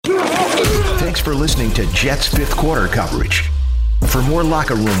Thanks for listening to Jets fifth quarter coverage. For more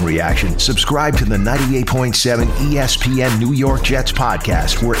locker room reaction, subscribe to the 98.7 ESPN New York Jets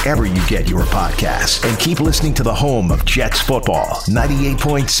podcast wherever you get your podcasts. And keep listening to the home of Jets football,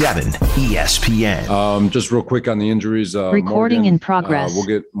 98.7 ESPN. Just real quick on the injuries. Recording Morgan, in progress. We'll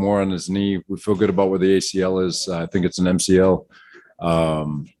get more on his knee. We feel good about where the ACL is. I think it's an MCL.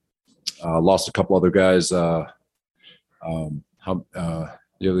 Lost a couple other guys. You have the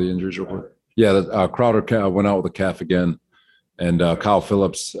injuries real quick? Yeah, Crowder went out with a calf again. And Kyle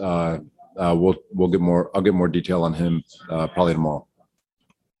Phillips, we'll get more. I'll get more detail on him probably tomorrow.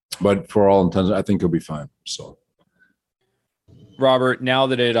 But for all intents, I think he'll be fine. So, Robert, now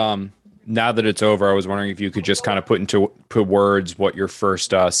that it's over, I was wondering if you could just kind of put words what your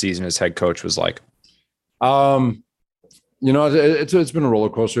first season as head coach was like. It's been a roller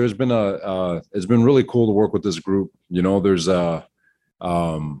coaster. It's been really cool to work with this group. You know, there's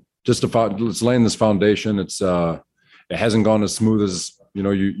it's laying this foundation. It hasn't gone as smooth as,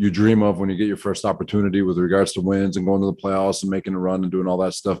 you dream of when you get your first opportunity with regards to wins and going to the playoffs and making a run and doing all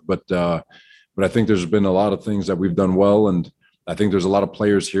that stuff. But I think there's been a lot of things that we've done well. And I think there's a lot of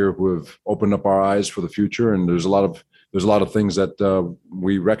players here who have opened up our eyes for the future. And there's a lot of things that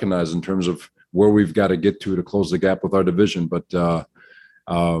we recognize in terms of where we've got to get to close the gap with our division. But,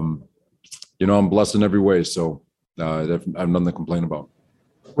 I'm blessed in every way. So I have nothing to complain about.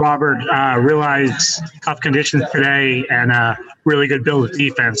 Robert, realize tough conditions today and really good build of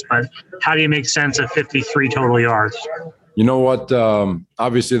defense, but how do you make sense of 53 total yards? You know what?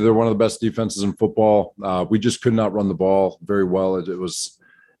 Obviously, they're one of the best defenses in football. We just could not run the ball very well. It was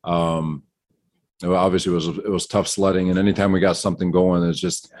tough sledding, and anytime we got something going, it's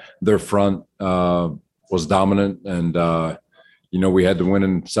just their front was dominant, and we had to win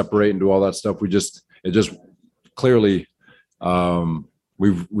and separate and do all that stuff. Clearly.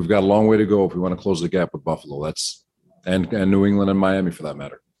 We've got a long way to go if we want to close the gap with Buffalo. And New England and Miami for that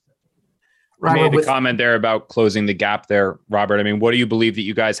matter. Right. You made a comment there about closing the gap there, Robert. I mean, what do you believe that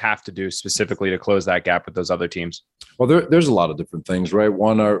you guys have to do specifically to close that gap with those other teams? Well, there's a lot of different things, right?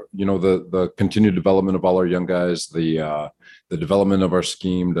 One are, the continued development of all our young guys, the development of our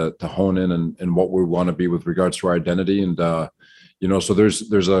scheme to hone in and what we want to be with regards to our identity. And, so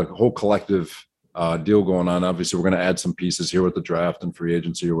there's a whole collective deal going on. Obviously, we're going to add some pieces here with the draft and free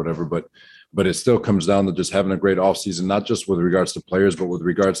agency or whatever, but it still comes down to just having a great offseason, not just with regards to players, but with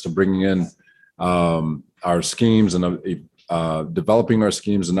regards to bringing in our schemes and developing our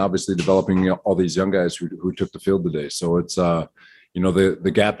schemes and obviously developing all these young guys who took the field today. So it's,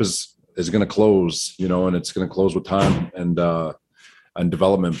 the gap is going to close, and it's going to close with time and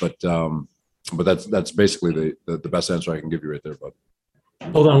development. But that's basically the best answer I can give you right there, bud.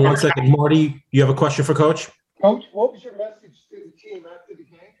 Hold on 1 second. Marty, you have a question for Coach? Coach, what was your message to the team after the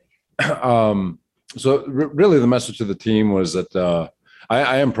game? So really the message to the team was that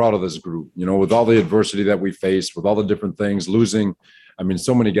I am proud of this group, with all the adversity that we faced, with all the different things, losing,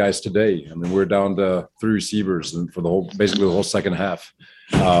 so many guys today. We're down to 3 receivers and for basically the whole second half.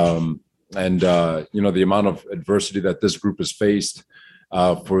 The amount of adversity that this group has faced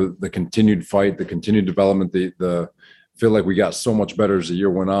for the continued fight, the continued development, the feel like we got so much better as the year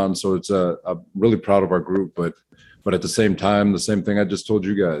went on. So it's I'm really proud of our group, but at the same time, the same thing I just told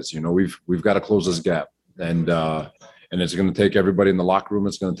you guys, we've got to close this gap and it's going to take everybody in the locker room.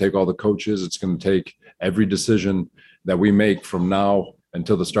 It's going to take all the coaches. It's going to take every decision that we make from now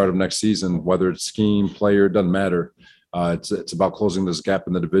until the start of next season, whether it's scheme, player, doesn't matter. It's about closing this gap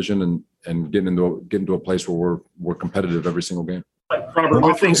in the division and getting into a place where we're competitive every single game. Robert,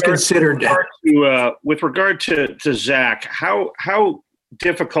 all things considered, with regard to Zach, how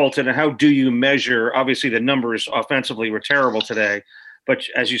difficult and how do you measure? Obviously, the numbers offensively were terrible today, but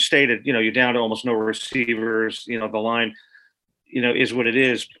as you stated, you're down to almost no receivers. The line, is what it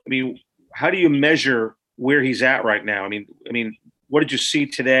is. How do you measure where he's at right now? What did you see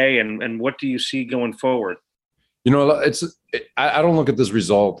today, and what do you see going forward? I don't look at this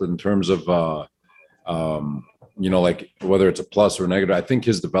result in terms of. Like whether it's a plus or a negative. I think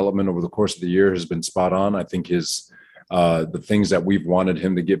his development over the course of the year has been spot on. I think the things that we've wanted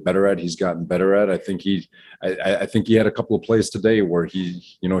him to get better at, he's gotten better at. I think he had a couple of plays today where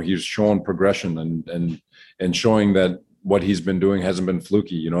he's showing progression and showing that what he's been doing hasn't been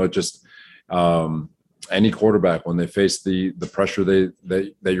fluky. Any quarterback, when they face the pressure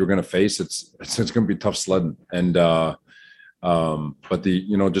that you're going to face, it's going to be tough sledding. And but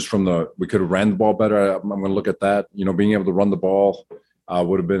just we could have ran the ball better. I'm going to look at that. Being able to run the ball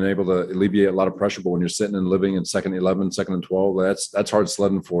would have been able to alleviate a lot of pressure. But when you're sitting and living in 2nd and 11, 2nd and 12, that's hard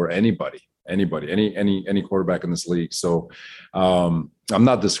sledding for any quarterback in this league. So I'm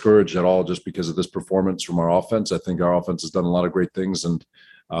not discouraged at all just because of this performance from our offense. I think our offense has done a lot of great things, and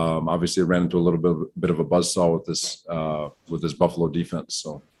obviously it ran into a little bit of a buzzsaw with this Buffalo defense.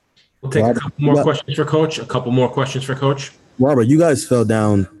 So we'll take a couple more questions for Coach. Robert, you guys fell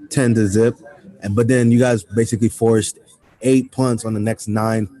down 10-0, but then you guys basically forced 8 punts on the next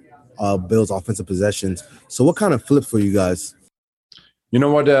 9 Bills offensive possessions. So what kind of flipped for you guys? You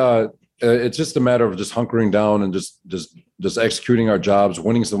know what? It's just a matter of just hunkering down and just executing our jobs,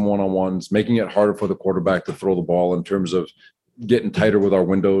 winning some one-on-ones, making it harder for the quarterback to throw the ball in terms of getting tighter with our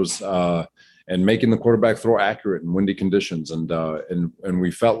windows and making the quarterback throw accurate in windy conditions. And we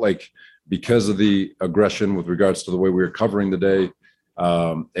felt like because of the aggression with regards to the way we were covering the day,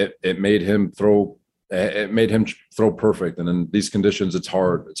 it made him throw. It made him throw perfect. And in these conditions, it's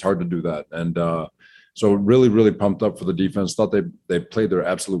hard. It's hard to do that. And so really, really pumped up for the defense. Thought they played their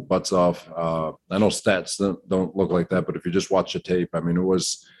absolute butts off. I know stats don't look like that, but if you just watch the tape, I mean, it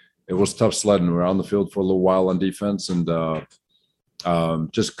was tough sledding. We were on the field for a little while on defense and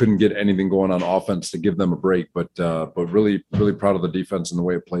just couldn't get anything going on offense to give them a break. But really, really proud of the defense and the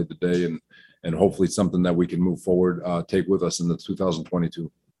way it played today, and hopefully something that we can move forward, take with us in the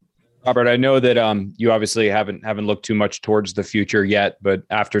 2022. Robert, I know that you obviously haven't looked too much towards the future yet, but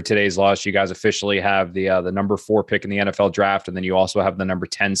after today's loss, you guys officially have the number 4 pick in the NFL draft, and then you also have the number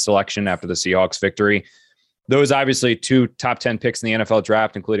 10 selection after the Seahawks victory. Those obviously 2 top 10 picks in the NFL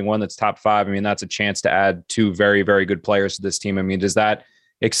draft, including one that's top 5. I mean, that's a chance to add 2 very, very good players to this team. I mean, does that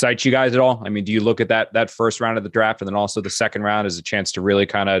excite you guys at all? I mean, do you look at that first round of the draft and then also the second round as a chance to really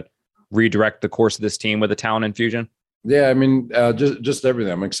kind of redirect the course of this team with a talent infusion? Yeah, I mean, just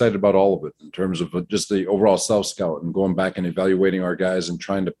everything. I'm excited about all of it in terms of just the overall self-scout and going back and evaluating our guys and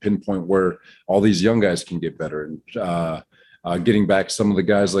trying to pinpoint where all these young guys can get better, and getting back some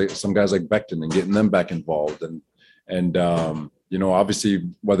guys like Becton and getting them back involved. And you know, obviously,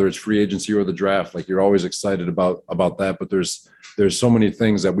 whether it's free agency or the draft, like you're always excited about that. But there's so many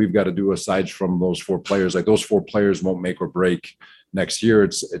things that we've got to do aside from those 4 players. Like those 4 players won't make or break next year.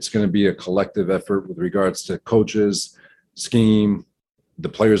 It's going to be a collective effort with regards to coaches, scheme, the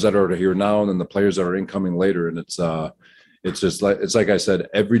players that are here now, and then the players that are incoming later. And it's just like I said,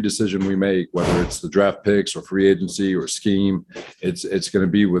 every decision we make, whether it's the draft picks or free agency or scheme, it's going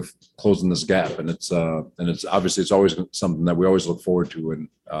to be with closing this gap. And it's obviously it's always something that we always look forward to in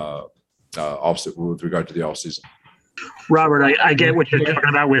offset with regard to the off season. Robert, I get what you're talking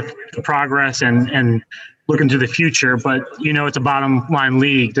about with the progress and looking to the future, but you know it's a bottom line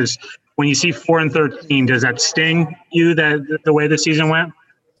league. When you see 4-13, does that sting you that the way the season went?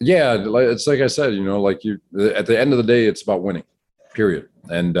 Yeah, it's like I said, you know, like at the end of the day, it's about winning, period.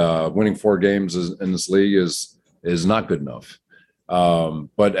 And winning 4 games in this league is not good enough.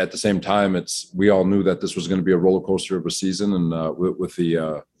 But at the same time, we all knew that this was going to be a roller coaster of a season, and with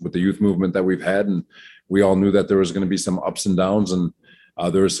the youth movement that we've had, and we all knew that there was going to be some ups and downs, and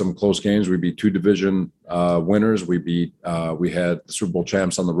there was some close games. We beat 2 division winners. We had the Super Bowl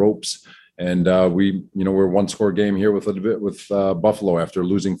champs on the ropes, and we're 1-score game here with Buffalo after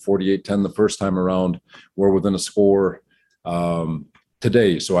losing 48-10 the first time around. We're within a score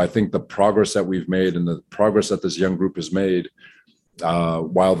today. So I think the progress that we've made and the progress that this young group has made,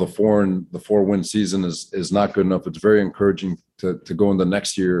 while the 4-win season is not good enough, it's very encouraging to go into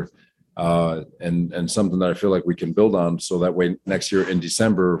next year. And something that I feel like we can build on, so that way next year in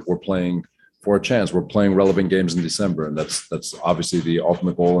December we're playing for a chance. We're playing relevant games in December, and that's obviously the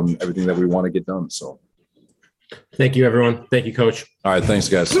ultimate goal and everything that we want to get done. So thank you, everyone. Thank you, Coach. All right, thanks,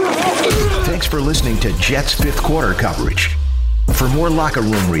 guys. Thanks for listening to Jets 5th quarter coverage. For more locker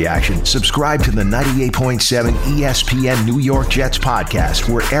room reaction, subscribe to the 98.7 ESPN New York Jets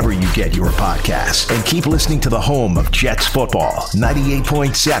podcast wherever you get your podcasts. And keep listening to the home of Jets football,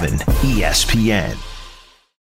 98.7 ESPN.